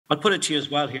I'll put it to you as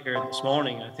well here this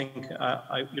morning. I think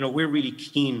we're really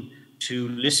keen to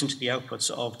listen to the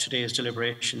outputs of today's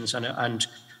deliberations, and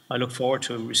I look forward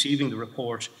to receiving the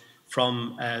report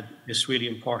from this really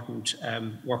important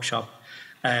workshop.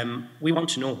 We want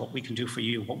to know what we can do for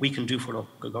you, what we can do for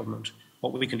local government,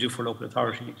 what we can do for local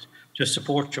authorities to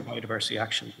support your biodiversity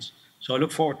actions. So I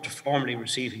look forward to formally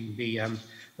receiving the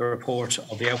report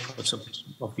of the outputs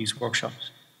of these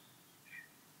workshops.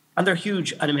 And they're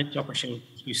huge and immense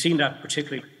opportunities. We've seen that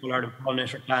particularly with the Ireland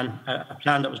Pollinator Plan, a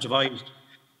plan that was devised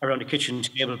around a kitchen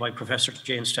table by Professor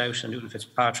Jane Stout and Noonan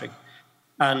Fitzpatrick.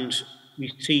 And we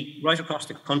see right across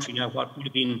the country now what would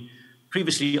have been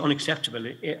previously unacceptable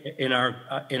in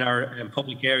our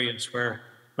public areas, where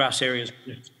grass areas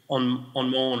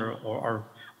unmown or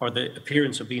the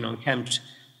appearance of being unkempt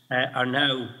are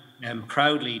now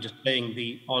proudly displaying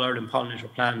the All Ireland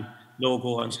Pollinator Plan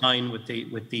logo and sign with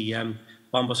the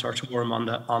Bombus artorum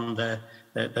on the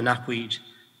knapweed.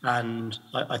 And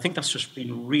I think that's just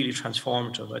been really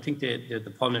transformative. I think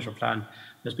the Pollinator Plan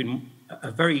has been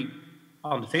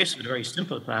on the face of it, a very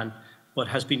simple plan, but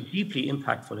has been deeply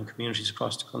impactful in communities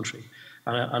across the country.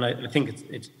 And I think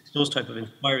it's those type of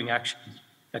inspiring actions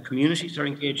that communities are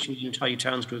engaging in, tidy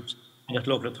towns groups, and that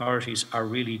local authorities are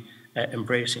really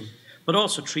embracing. But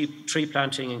also tree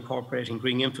planting, incorporating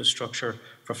green infrastructure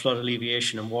for flood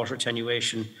alleviation and water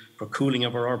attenuation, for cooling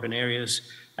of our urban areas,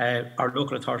 our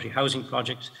local authority housing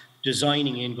projects,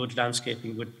 designing in good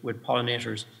landscaping with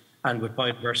pollinators and with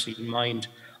biodiversity in mind.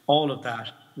 All of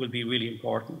that will be really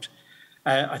important.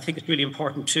 I think it's really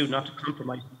important too not to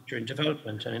compromise nature in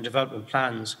development, and in development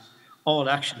plans, all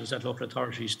actions that local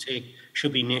authorities take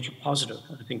should be nature positive.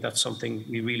 And I think that's something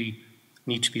we really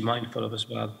need to be mindful of as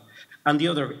well. And the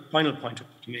other final point I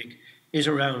want to make is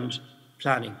around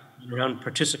planning, around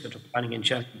participative planning in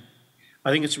general.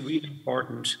 I think it's really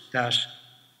important that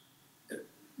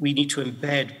we need to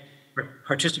embed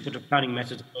participative planning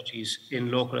methodologies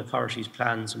in local authorities'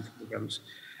 plans and programmes.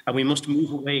 And we must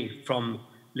move away from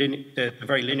the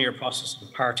very linear process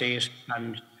of Part 8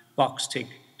 and box tick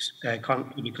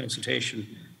consultation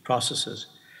processes.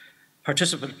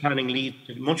 Participant planning leads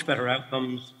to much better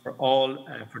outcomes for all,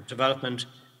 for development,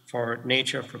 for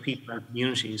nature, for people and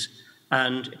communities.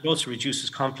 And it also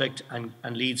reduces conflict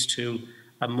and leads to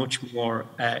a much more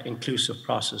inclusive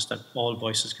process that all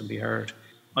voices can be heard.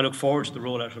 I look forward to the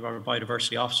rollout of our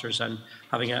biodiversity officers and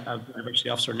having a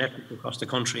biodiversity officer network across the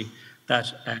country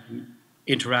that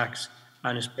interacts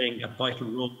and is playing a vital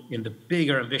role in the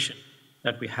bigger ambition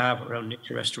that we have around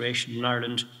nature restoration in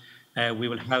Ireland. We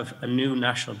will have a new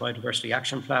National Biodiversity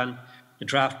Action Plan. The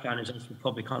draft plan is in for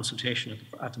public consultation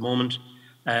at the moment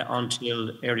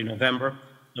until early November.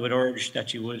 I would urge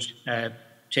that you would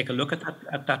take a look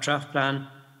at that draft plan,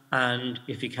 and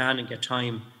if you can and get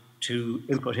time to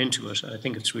input into it, I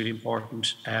think it's really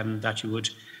important that you would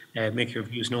make your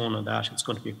views known on that. It's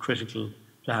going to be a critical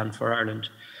plan for Ireland.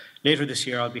 Later this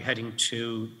year, I'll be heading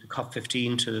to the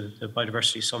COP15, to the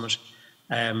Biodiversity Summit,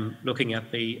 looking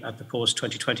at the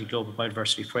post-2020 Global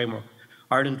Biodiversity Framework.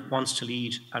 Ireland wants to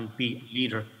lead and be a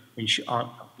leader in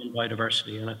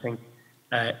biodiversity, and I think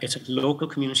it's at the local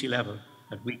community level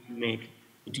that we can make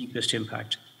the deepest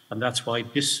impact. And that's why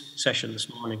this session this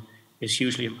morning is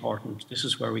hugely important. This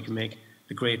is where we can make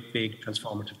the great, big,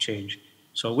 transformative change.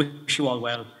 So I wish you all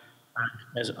well,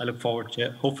 and as I look forward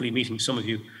to hopefully meeting some of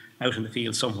you out in the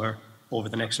field somewhere over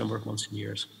the next number of months and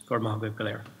years. Gormaha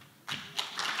Gair.